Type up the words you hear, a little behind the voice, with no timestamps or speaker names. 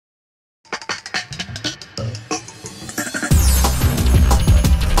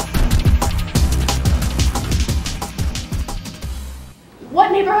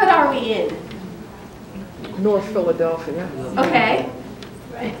neighborhood are we in? North Philadelphia. Okay.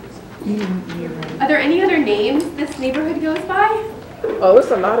 Right. Are there any other names this neighborhood goes by? Oh,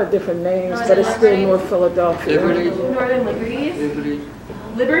 it's a lot of different names, but it's still North Philadelphia. Liberties. Northern Liberties? Liberties.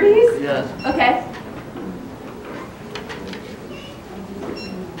 Liberties? Yes. Okay.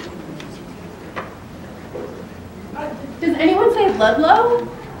 Does anyone say Ludlow?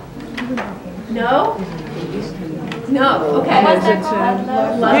 No? No, okay.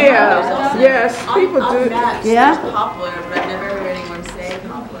 Yeah, yes, people do. Yeah. Poplar, but I've never heard anyone say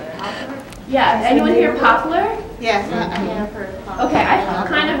poplar. Yeah, anyone hear Poplar? Yes, I have heard of poplar. Okay, I've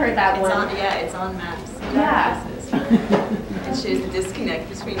kind of heard that one. It's on maps. Yeah. It shows the disconnect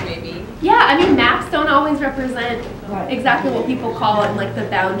between maybe. Yeah, I mean, maps don't always represent exactly what people call it, like the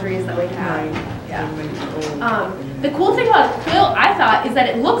boundaries that we have. Yeah. The cool thing about Quilt, I thought, is that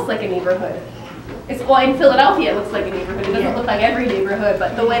it looks like a neighborhood. It's, well, in Philadelphia, it looks like a neighborhood. It doesn't look like every neighborhood,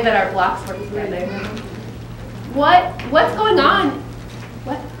 but the way that our blocks work together. What's going on?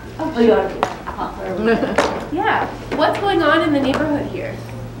 What? Oh, yeah. What's going on in the neighborhood here?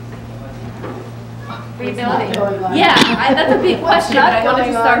 Rebuilding. Yeah, that's a big question, but I wanted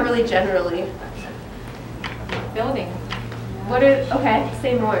to start really generally. Building. What are, okay,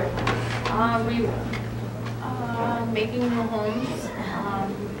 say more. Making new homes.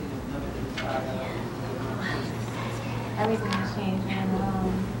 Everything's changing.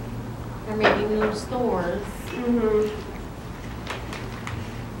 They're making new stores.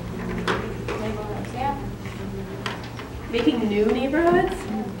 Neighborhoods, yeah. Making new neighborhoods?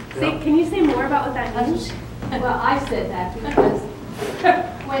 Can you say more about what that means? Well, I said that because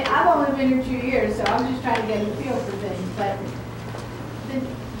wait, I've only been here 2 years, so I'm just trying to get a feel for things. But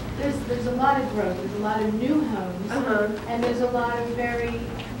there's a lot of growth. There's a lot of new homes, and there's a lot of very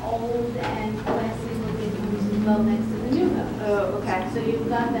old and classy looking homes as well next to the new homes. Oh, okay. So you've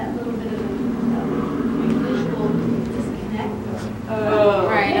got that little bit of a visual disconnect. Oh,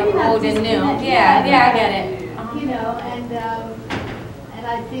 Right, Maybe of not old and new. disconnect, Yeah, I get it. You know, and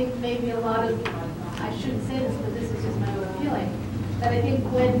I think maybe a lot of, I shouldn't say this, but this is just my own feeling, that I think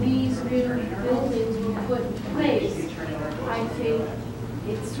when these new buildings were put in place, I think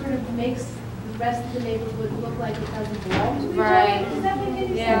it sort of makes the rest of the neighborhood look like it doesn't belong to each other. Right. Does that make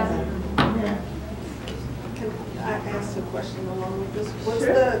any Yeah. sense? Can I ask a question along with this? What's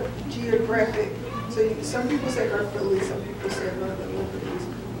the geographic, so some people say North Philly, some people say Northern Liberties.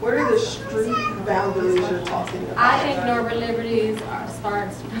 What are the street boundaries you're talking about? I think Northern Liberties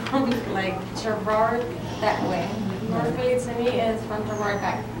starts from like Girard that way. North Philly to me is from Girard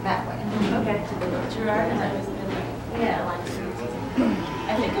back that way. okay. Girard has always been like, Yeah.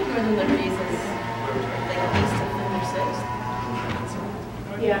 I think of Northern Liberties as like east of 56.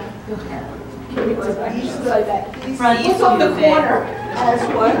 Yeah. East like that. Front What's on the corner? As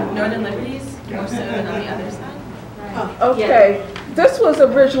what? Northern Liberties, more so than on the other side. Okay, this was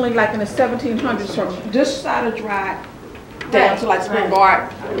originally like in the 1700s from this side of Girard down to like Spring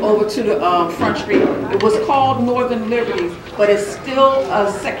Guard over to the Front Street. It was called Northern Liberties, but it's still a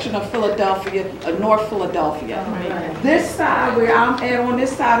section of Philadelphia, North Philadelphia. This side where I'm at on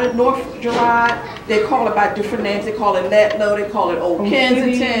this side of North Girard, they call it by different names. They call it Ludlow, they call it Old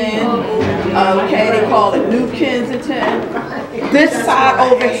Kensington, okay, they call it New Kensington. This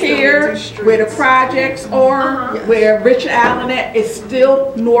side over here, where the projects are, where Richard Allen at, is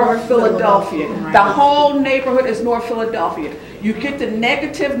still North Philadelphia. The whole neighborhood is North Philadelphia. You get the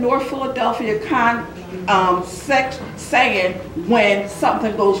negative North Philadelphia saying when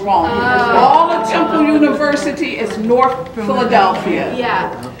something goes wrong. All of Temple University is North Philadelphia.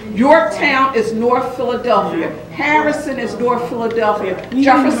 Yeah. Yorktown is North Philadelphia. Harrison is North Philadelphia.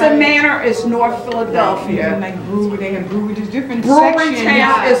 Jefferson Manor is North Philadelphia. Like Brewery, they have Brewery, there's different Brewery sections.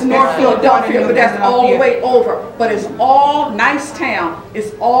 Town is North Philadelphia, but that's all the way over. But it's all nice town.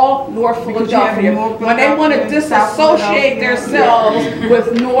 It's all North Philadelphia. When they want to disassociate themselves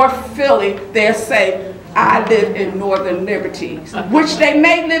with North Philly, they'll say, I live in Northern Liberties, which they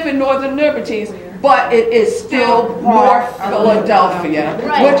may live in Northern Liberties, but it is still North Philadelphia,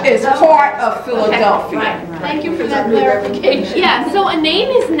 which is part of Philadelphia. Thank you for that clarification. Yeah, so a name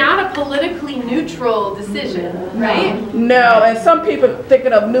is not a politically neutral decision, right? No, and some people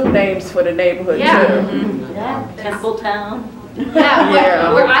thinking of new names for the neighborhood too. Templetown.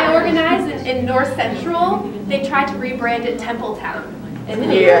 Yeah, where I organize in North Central, they tried to rebrand it Templetown.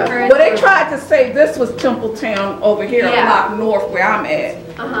 Yeah, well they tried to say this was Templetown over here, Yeah. a block north where I'm at.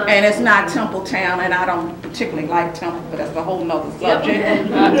 And it's not Templetown, and I don't particularly like Temple, but that's a whole nother subject.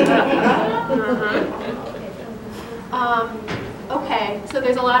 Okay, so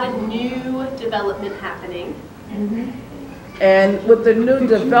there's a lot of new development happening. And with the new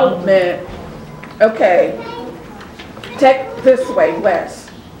development, okay, take this way, west.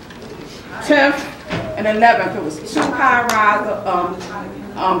 10th and 11th, it was 2 high-rise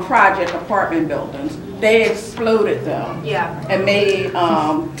project apartment buildings. They exploded them. Yeah. And made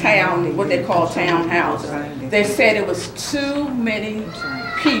what they call townhouses. They said it was too many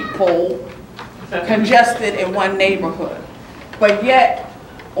people congested in one neighborhood. But yet,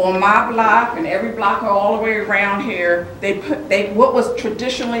 on my block and every block all the way around here, what was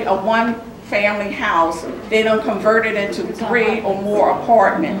traditionally a one-family house, they done converted into 3 or more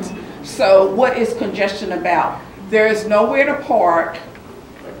apartments. So what is congestion about? There is nowhere to park.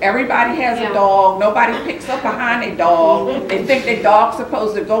 Everybody has a dog. Nobody picks up behind a dog. They think their dog's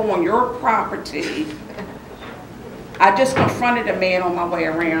supposed to go on your property. I just confronted a man on my way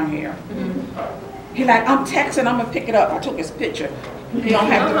around here. He like, I'm texting, I'm gonna pick it up. I took his picture. He don't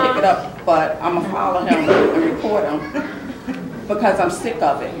have to pick it up, but I'm gonna follow him and record him because I'm sick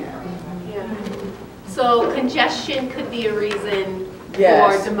of it. Yeah. So congestion could be a reason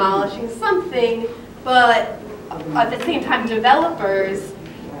Yes. for demolishing something, but at the same time, developers,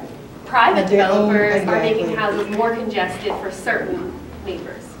 private developers are making houses more congested for certain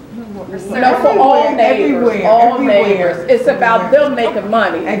neighbors. No, for all neighbors, all neighbors. It's about them making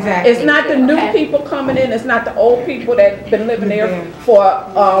money. Exactly. It's not the new people coming in, it's not the old people that been living there for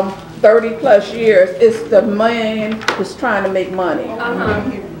 30 plus years. It's the man who's trying to make money.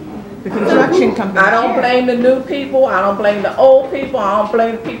 The construction company. I don't blame the new people, I don't blame the old people, I don't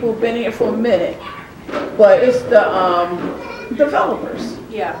blame the people who've been here for a minute. But it's the developers.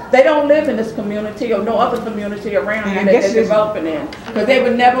 Yeah. They don't live in this community or no other community around here that they're developing in. Because they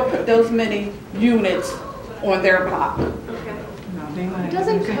would never put those many units on their block.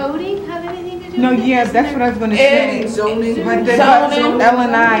 Doesn't coding have anything to do with it? No, yeah, that's what I was going to say. Zoning. But the Zoning.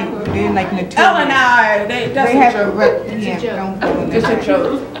 L&I, they're like notorious. L&I, They that's have a a joke. It's a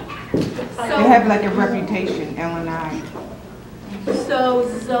joke. They have like a reputation, L&I. So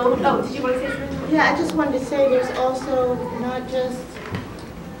oh, did you want to say something? Yeah, I just wanted to say there's also not just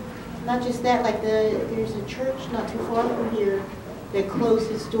that, like there's a church not too far from here that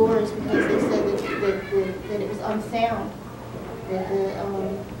closed its doors because they said that it was unsound, that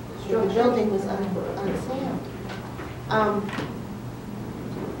the building was unsound.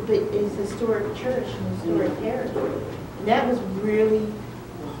 But it's a historic church, an historic parish. And that was really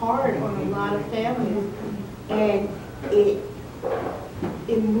hard on a lot of families, and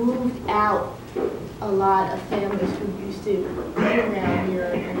it moved out a lot of families who used to be around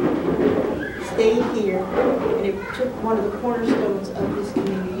here and stayed here, and it took one of the cornerstones of this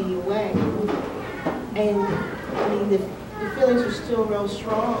community away. And I mean, the feelings are still real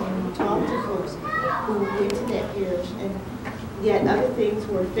strong when you talk to folks who went to that parish, and yet other things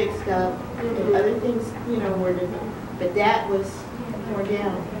were fixed up, and other things, were different, but that was torn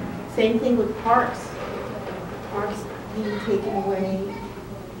down. Same thing with parks being taken away,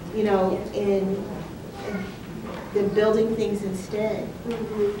 and then building things instead.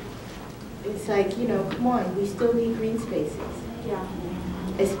 It's like, come on, we still need green spaces. Yeah.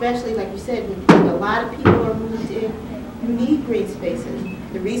 Especially, like you said, when a lot of people are moved in, you need green spaces.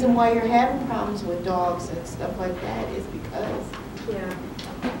 The reason why you're having problems with dogs and stuff like that is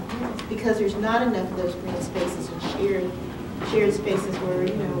because there's not enough of those green spaces and shared spaces where, we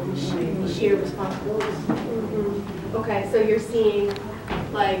share responsibilities. Okay, so you're seeing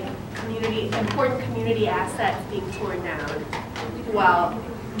like important community assets being torn down while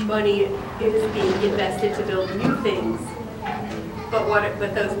money is being invested to build new things.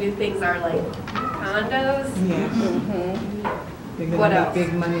 But those new things are like condos? Yeah. They're What going to else? make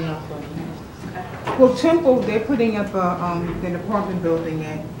big money off of it. Well, Temple, they're putting up an apartment building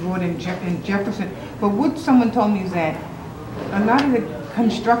at Broad and Jefferson. But what someone told me is that a lot of the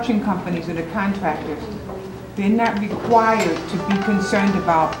construction companies or the contractors, they're not required to be concerned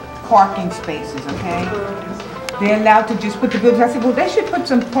about parking spaces, okay? They're allowed to just put the buildings. I said, well, they should put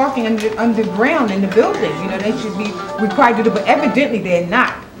some parking underground in the building. They should be required to do, but evidently they're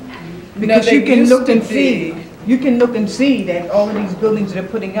not. Because you can look and see. You can look and see that all of these buildings that are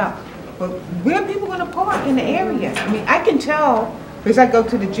putting up. But where are people going to park in the area? I mean, I can tell, because I go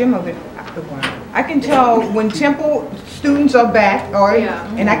to the gym over there. I can tell when Temple students are back,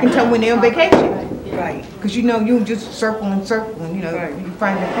 and I can tell when they're on vacation. Right. Because you just circle and circle, and you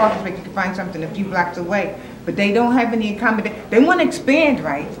find the parking space, you can find something a few blocks away. But they don't have any accommodation. They want to expand,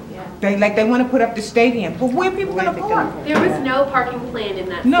 right? They want to put up the stadium. But where are people going to park? There was no parking plan in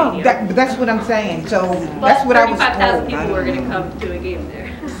that No, stadium. that's what I'm saying. So But that's what I was told. 35,000 people were going to come to a game there.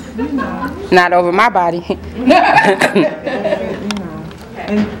 Not over my body.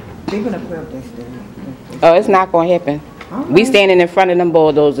 And they're going to put up that stadium. Oh, it's not going to happen. We standing in front of them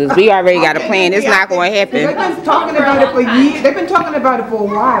bulldozers. We already got a plan. It's not going to happen. They've been talking about it for years. They've been talking about it for a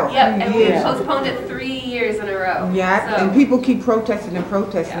while. Yep, and we postponed it 3 years in a row. Yeah, so. and people keep protesting and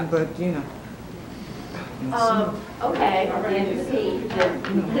protesting, but you know. Okay. Could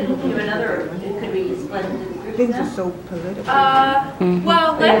we split into groups Things now? are so political.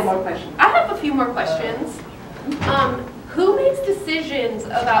 Well, I have a few more questions. Who makes decisions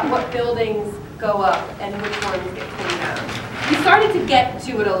about what buildings go up and which ones get torn down? We started to get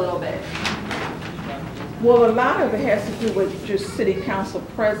to it a little bit. Well, a lot of it has to do with just city council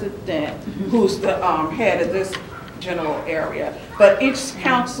president, who's the head of this general area. But each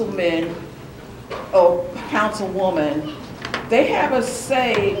councilman or councilwoman, they have a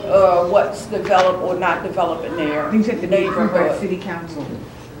say what's developed or not developed in their Things have to be approved by neighborhood. city council.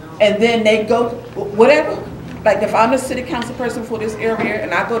 And then they go, whatever, like if I'm the city council person for this area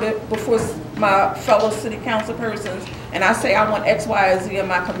and I go to before my fellow city council persons and I say I want X, Y, and Z in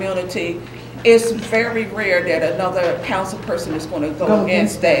my community, it's very rare that another council person is going to go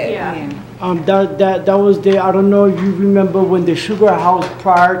against that. Yeah. That was there. I don't know if you remember when the sugar house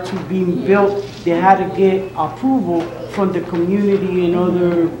prior to being built, they had to get approval from the community and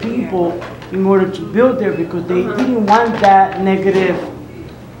other people in order to build there because they didn't want that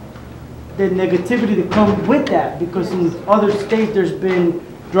the negativity to come with that because in other states there's been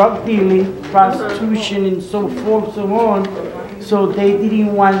drug dealing, prostitution and so forth, so on. So they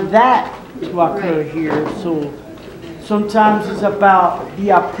didn't want that to occur here. So sometimes it's about the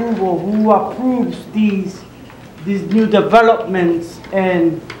approval, who approves these new developments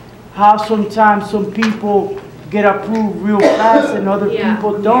and how sometimes some people get approved real fast and other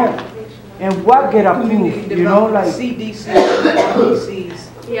people don't. And what get approved, you know, like CDCs, RDCs,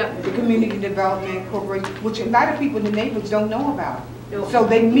 Yep. the Community Development Corporation, which a lot of people in the neighborhoods don't know about. So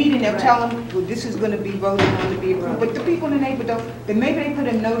they meet and they'll tell them, well, this is going to be voted on to be approved. But the people in the neighborhood don't, then maybe they put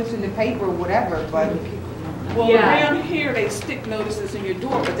a notice in the paper or whatever, but. Well, around here, they stick notices in your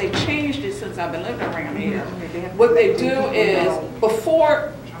door, but they changed it since I've been living around here. What they do is,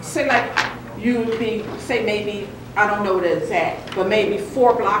 before, say like, you'd be, say maybe, I don't know the exact, but maybe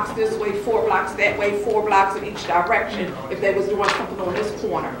 4 blocks this way, 4 blocks that way, 4 blocks in each direction, if they was doing something on this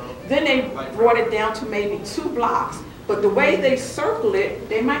corner. Then they brought it down to maybe 2 blocks. But the way they circle it,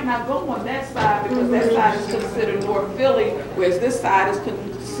 they might not go on that side because that side is considered North Philly, whereas this side is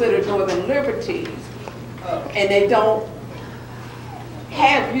considered Northern Liberties. And they don't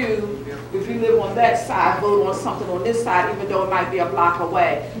have you, if you live on that side, vote on something on this side, even though it might be a block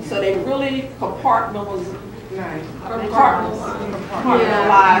away. So they really compartmentalize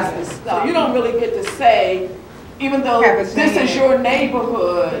the stuff. You don't really get to say, even though this is your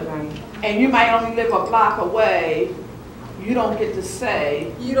neighborhood, and you might only live a block away, you don't get to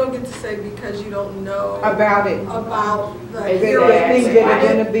say. You don't get to say because you don't know About it. about the Things that are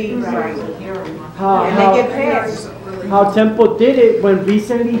going to be right. And they get passed. how Temple did it when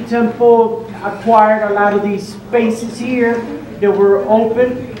recently Temple acquired a lot of these spaces here that were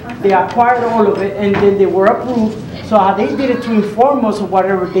open. They acquired all of it and then they were approved. So how they did it to inform us or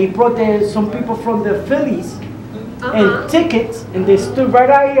whatever, they brought there some people from the Phillies and tickets, and they stood right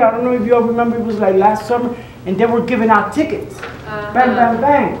out here. I don't know if you all remember, it was like last summer, and they were giving out tickets. Bang, bang,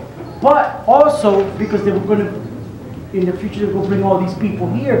 bang. But also, because they were going to, in the future, they were going to bring all these people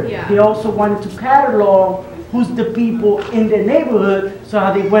here, they also wanted to catalog who's the people in the neighborhood, so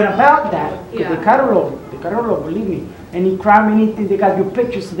how they went about that. They catalog, believe me. Any crime, anything, they got your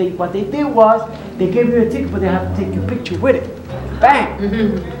picture. So what they did was, they gave you a ticket, but they have to take your picture with it. Bang!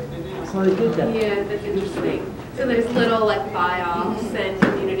 So they did that. Yeah, that's interesting. So there's little like buy-offs and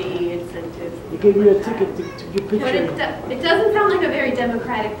community incentives. They give you a ticket to your picture. But it doesn't sound like a very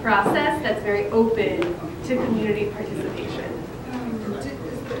democratic process that's very open to community participation.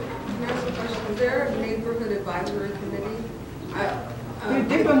 Is there a neighborhood advisory committee? There are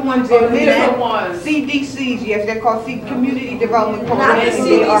different ones. There are CDCs, yes, they're called Community Development Not the Corporation.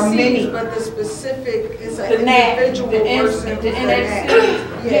 There are CDCs, many. but the specific, it's an The NAC, individual the person.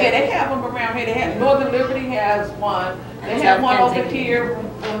 NFC. Yeah, they have them around here. They have, Northern Liberty has one. They have one over here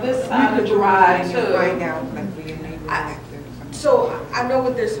on this side of Girard too. Right now, like for your neighborhood. So I know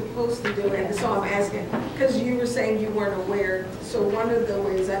what they're supposed to do, and so I'm asking, because you were saying you weren't aware. So one of the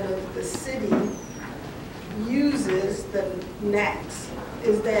ways I know that the city uses the NACs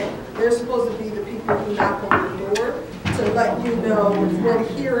is that they're supposed to be the people who knock on the door to let you know when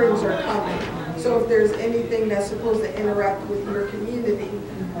hearings are coming. So if there's anything that's supposed to interact with your community,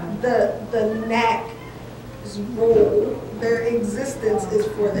 the NAC's role, their existence is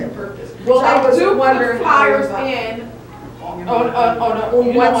for that purpose. Well, so I they was do wondering put flyers in on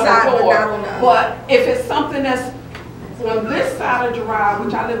one side, but not on the other. But if it's something that's On this side of Girard,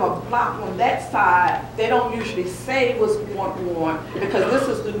 which I live a block on that side, they don't usually say what's going on because this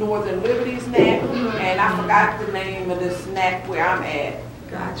is the Northern Liberties snack, and I forgot the name of this snack where I'm at.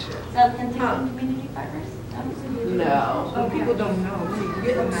 Gotcha. Community partners? No. Some people don't know. See,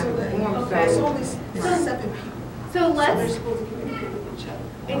 people not informed, It's so- only 7 people. So They're let's, supposed to communicate with each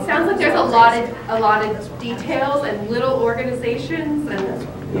other. it sounds like there's a lot of details and little organizations,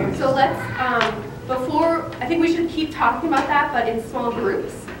 and so let's, I think we should keep talking about that, but in small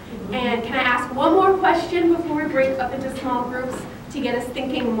groups. And can I ask one more question before we break up into small groups to get us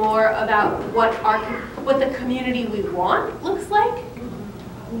thinking more about what the community we want looks like?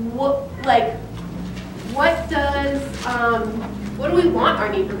 What do we want our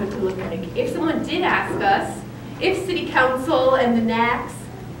neighborhood to look like? If someone did ask us, if City Council and the NACs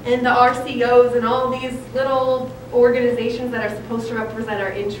and the RCOs and all these little organizations that are supposed to represent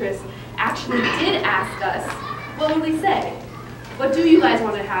our interests actually did ask us, what would we say? What do you guys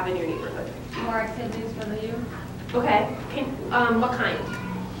want to have in your neighborhood? More activities for the youth. Okay, what kind?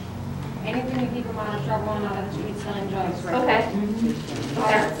 Anything to keep them out of trouble and out of the streets selling drugs. Okay.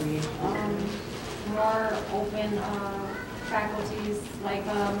 Okay. More open faculties, like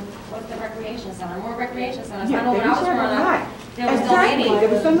what's the recreation center? More recreation centers. I know when I was growing up, there was so many. There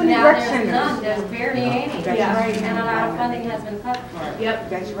was so many Now rec there's centers. none. There's barely any. That's right. And a lot of funding has been cut for it. Yep.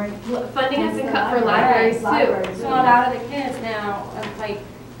 That's right. Funding has been cut for libraries too. So a lot of the kids now, like,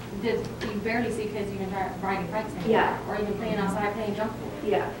 you barely see kids even riding bikes anymore. Yeah. Or even playing outside, playing jump pool.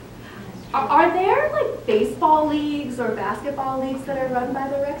 Yeah. Are there like baseball leagues or basketball leagues that are run by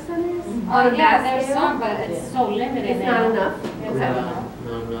the rec centers? On Yeah, that there's scale? some, but it's so limited It's now. not enough? It's not enough.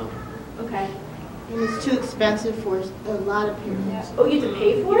 No. Okay. And it's too expensive for a lot of people. Oh, you have to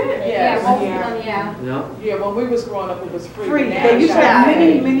pay for it? Yeah, Yes. most of Yeah. them, yeah. No. Yeah, when we was growing up, it was free. Free. Now They used to have it's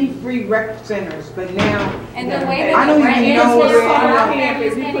many, not. many free rec centers, but now. And the way I that don't the rent even is know for where- some I out don't there, know you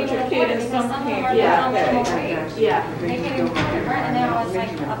if you can't put even your afford kid it in because some some of them camp. are Yeah, on yeah, minimum wage. Yeah. They can't even afford it right now, it's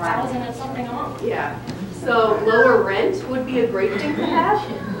like 1,000 and something a month. Yeah. So lower rent would be a great thing to have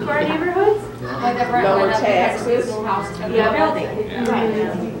for our neighborhoods, But the rent Lower went up because of taxes. these new houses that Yeah. they're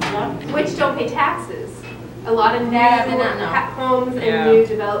building. which don't pay taxes. A lot of new That I did not know. homes and new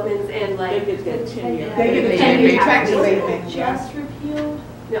developments and They like, get that 10-year. They get the 10-year tax abatement. Just repealed?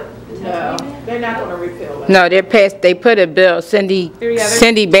 no. No, they're not gonna repeal that. No, they put a bill, Cindy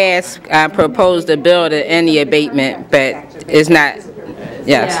Bass proposed a bill to end the abatement, but it's not,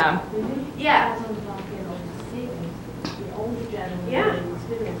 yes. Yeah. Yeah.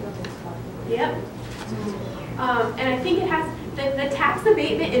 Yep. And I think it has, the tax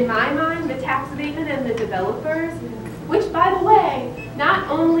abatement, in my mind, the tax abatement and the developers, which by the way, not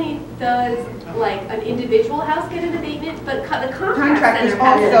only does like an individual house get an abatement, but the contract Contractors center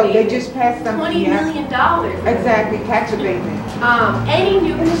has an also, they abatement. just passed something. $20 yeah. million. Exactly, tax abatement. Any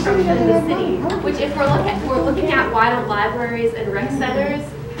new construction in the city, which if we're looking at why don't libraries and rec centers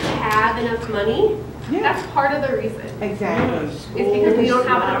have enough money, that's part of the reason. Exactly. It's because we don't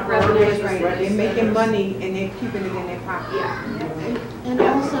have enough revenue. That's right. They're making money and they're keeping it in their pocket. Yeah. And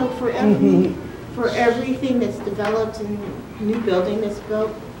also for everything that's developed and new building that's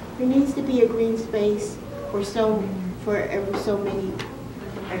built, there needs to be a green space for every so many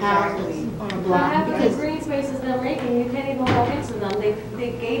houses on a What block. happened to Because, green spaces they're making, you can't even walk into them,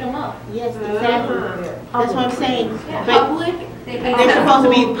 they gate them up. yes, exactly. That's what I'm saying. But Public. they're supposed to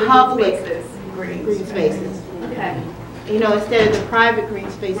be public spaces. green spaces. Okay. You know, instead of the private green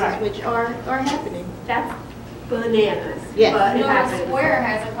spaces, which are happening. That's bananas. Yes. But it New York happens. Square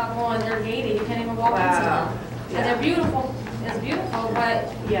has a couple and they're gated, you can't even walk into them. And they're beautiful, it's beautiful,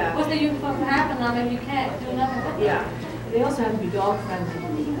 but Yeah. what's the use of having them if you can't do nothing with them? Yeah. They also have to be dog friendly.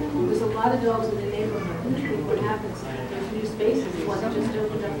 There's a lot of dogs in the neighborhood, and I think what happens, there's new spaces, it wasn't just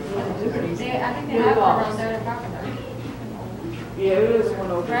opened up for the liberties. I think they have one around there in Proctor. Yeah, there is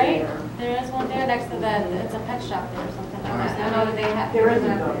one over Right? there. There is one there next to that, it's a pet shop there or something like that. I know that they have. There is a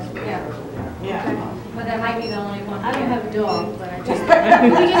dog. Yeah, Yeah. but that might be the only one. I don't have a dog, but I just.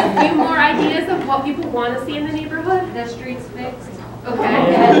 Can we get a few more ideas of what people want to see in the neighborhood? The streets fixed.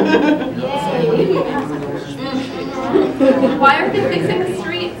 Okay. Yay. Why aren't they fixing the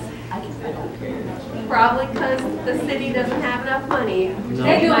streets? Probably because the city doesn't have enough money.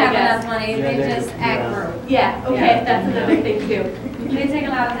 They do My have guess. enough money, they just act broke. Yeah, okay, that's another thing too. They take a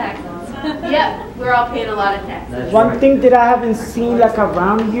lot of taxes. Yep, we're all paying a lot of taxes. One thing that I haven't seen like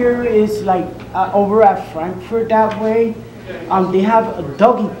around here is like over at Frankfurt that way, they have a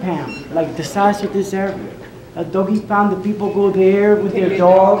doggy pound, like the size of this area. A doggy pound, the people go there with their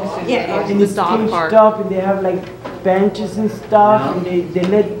dogs. Yeah, And it's caged up and they have like benches and stuff and they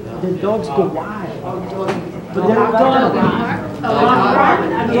let the dogs go wild. But they don't got that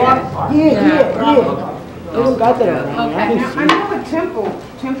around. Yeah. They don't got that around. I know at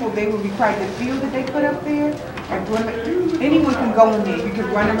Temple, they were required the field that they put up there. Anyone can go in there. You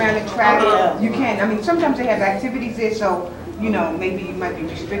can run around the track. You can. I mean, sometimes they have activities there, so you know, maybe you might be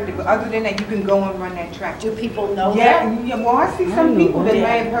restricted, but other than that, you can go and run that track. Do people know that? Yeah, well, I see some people that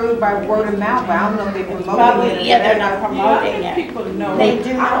may have heard by word of mouth, but I don't know if they're promoting it. Yeah, they're not promoting it. People know. They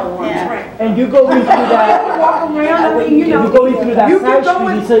do know. And you go in through that. Walk around, I mean, you know. You go in through that side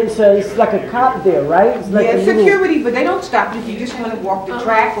street, it's like a cop there, right? It's like yeah, security, but they don't stop you if you just want to walk the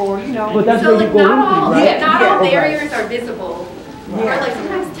track or, you know. But that's so where like you go not all, right? not all barriers are visible. Yeah. Or like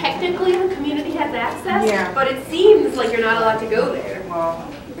sometimes technically the community has access, Yeah. but it seems like you're not allowed to go there. Well,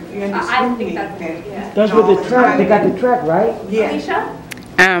 if you I understand think me, that's, then. yeah. That's where the track, they got the track, right? Yeah. Alicia?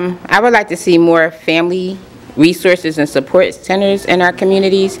 I would like to see more family resources and support centers in our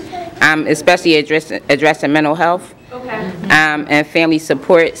communities, especially addressing mental health. Okay. And family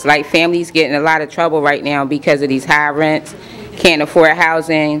supports, like families get in a lot of trouble right now because of these high rents, can't afford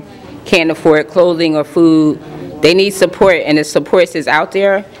housing, can't afford clothing or food. They need support, and the supports is out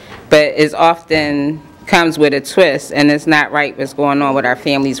there, but it often comes with a twist, and it's not right what's going on with our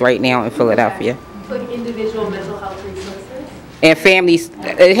families right now in Philadelphia. So like individual mental health resources? And families,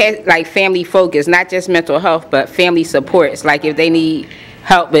 it has like family focus, not just mental health, but family supports. Like if they need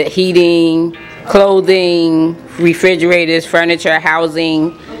help with heating, clothing, refrigerators, furniture,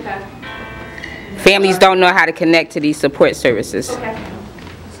 housing. Okay. Families don't know how to connect to these support services. Okay.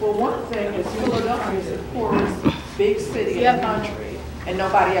 Well, one thing is Philadelphia is the poorest big city in the country, and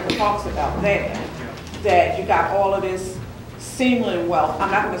nobody ever talks about that. That you got all of this seeming wealth. I'm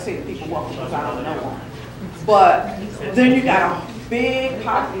not going to say the people wealthy because I don't know them. But then you got a big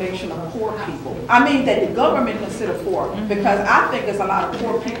population of poor people. I mean that the government consider poor, because I think there's a lot of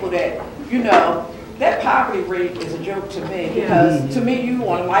poor people that, you know, that poverty rate is a joke to me, because to me you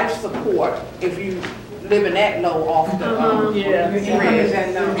on life support if you living that low off the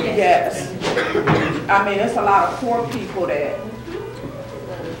yes. I mean, it's a lot of poor people that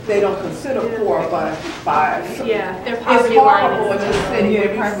they don't consider poor, but by their it's poverty horrible line in the city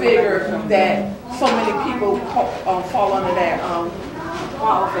when you figure that so many people fall under that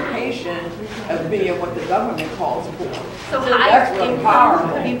qualification of being what the government calls poor. So that's higher really income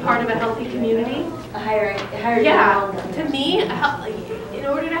powerful. to be part of a healthy community? A higher Yeah, to me, in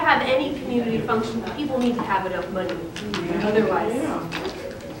order to have any community function, people need to have enough money. Otherwise.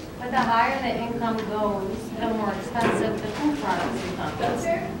 But the higher the income goes, the more expensive the food products become.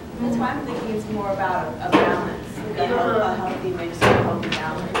 That's why I'm thinking it's more about a balance, a healthy mix, a healthy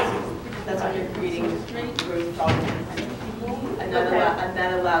balance. That's why you're creating a street group for all different kinds of people. And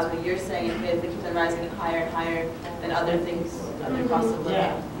that allows what you're saying, if they keep on rising higher and higher, then other things, other costs of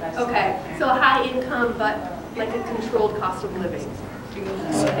living. Okay, so a high income, but like a controlled cost of living.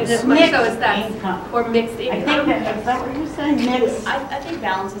 It's Much so as that, or mixed income. Is that what you're saying? Mixed. I think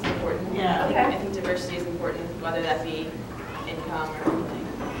balance is important. Yeah. I think diversity is important, whether that be income or anything.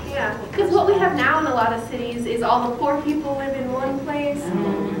 Yeah, because what we have now in a lot of cities is all the poor people live in one place,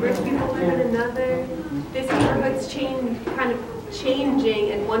 rich people live in another. This neighborhood's kind of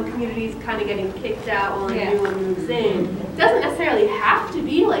changing, and one community's kind of getting kicked out while a new one moves in. It doesn't necessarily have to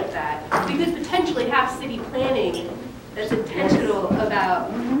be like that. We could potentially have city planning that's intentional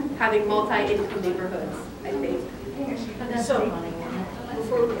about having multi-income neighborhoods, I think. So,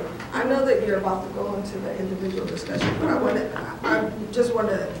 I know that you're about to go into the individual discussion, but I just want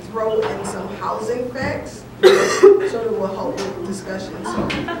to throw in some housing facts so that will help with discussion. So,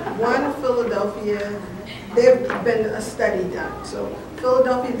 one, Philadelphia, there's been a study done. So,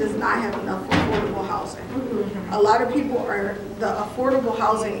 Philadelphia does not have enough affordable housing. A lot of people the affordable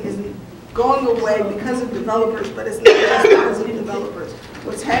housing is going away because of developers, but it's not just because of developers.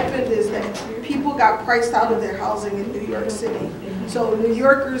 What's happened is that people got priced out of their housing in New York City. So New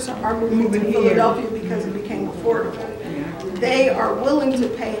Yorkers are moving to Philadelphia because it became affordable. They are willing to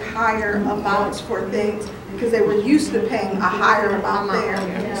pay higher amounts for things because they were used to paying a higher amount there.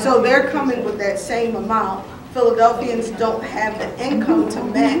 So they're coming with that same amount. Philadelphians don't have the income to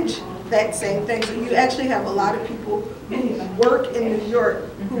match that same thing. So you actually have a lot of people who work in New York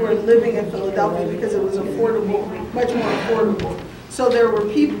who are living in Philadelphia because it was affordable, much more affordable. So there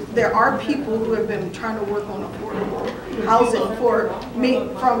are people who have been trying to work on affordable housing for me,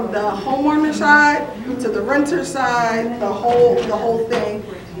 from the homeowner side to the renter side, the whole thing.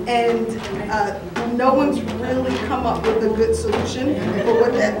 and no one's really come up with a good solution for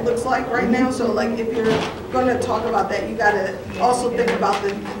what that looks like right now. So like if you're going to talk about that, you got to also think about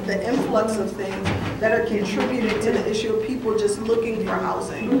the influx of things that are contributing to the issue of people just looking for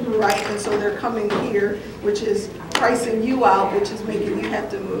housing, right? And so they're coming here, which is pricing you out, which is making you have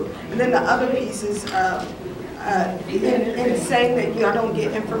to move. And then the other piece is in saying that y'all don't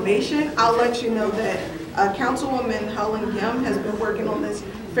get information, I'll let you know that Councilwoman Helen Yim has been working on this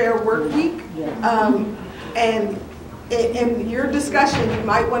Fair Work Week. And in your discussion, you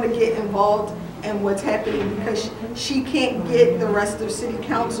might want to get involved in what's happening because she can't get the rest of City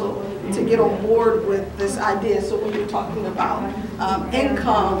Council to get on board with this idea. So when you're talking about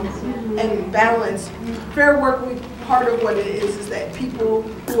income and balance, Fair Work Week, part of what it is that people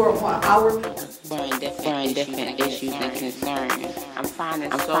who are on hourly different issues and concerns. I'm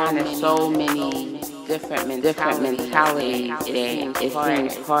finding so many different mentalities that it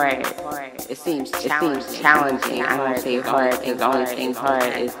seems hard. It seems challenging. I don't say hard because the only thing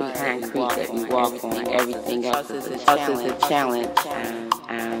hard is the concrete that we walk on. Everything else is a challenge.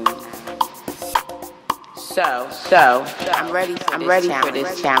 So I'm ready for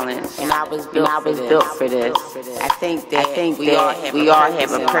this challenge, and I was built for this. I think that we all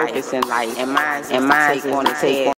have a purpose in life, and mine's going to take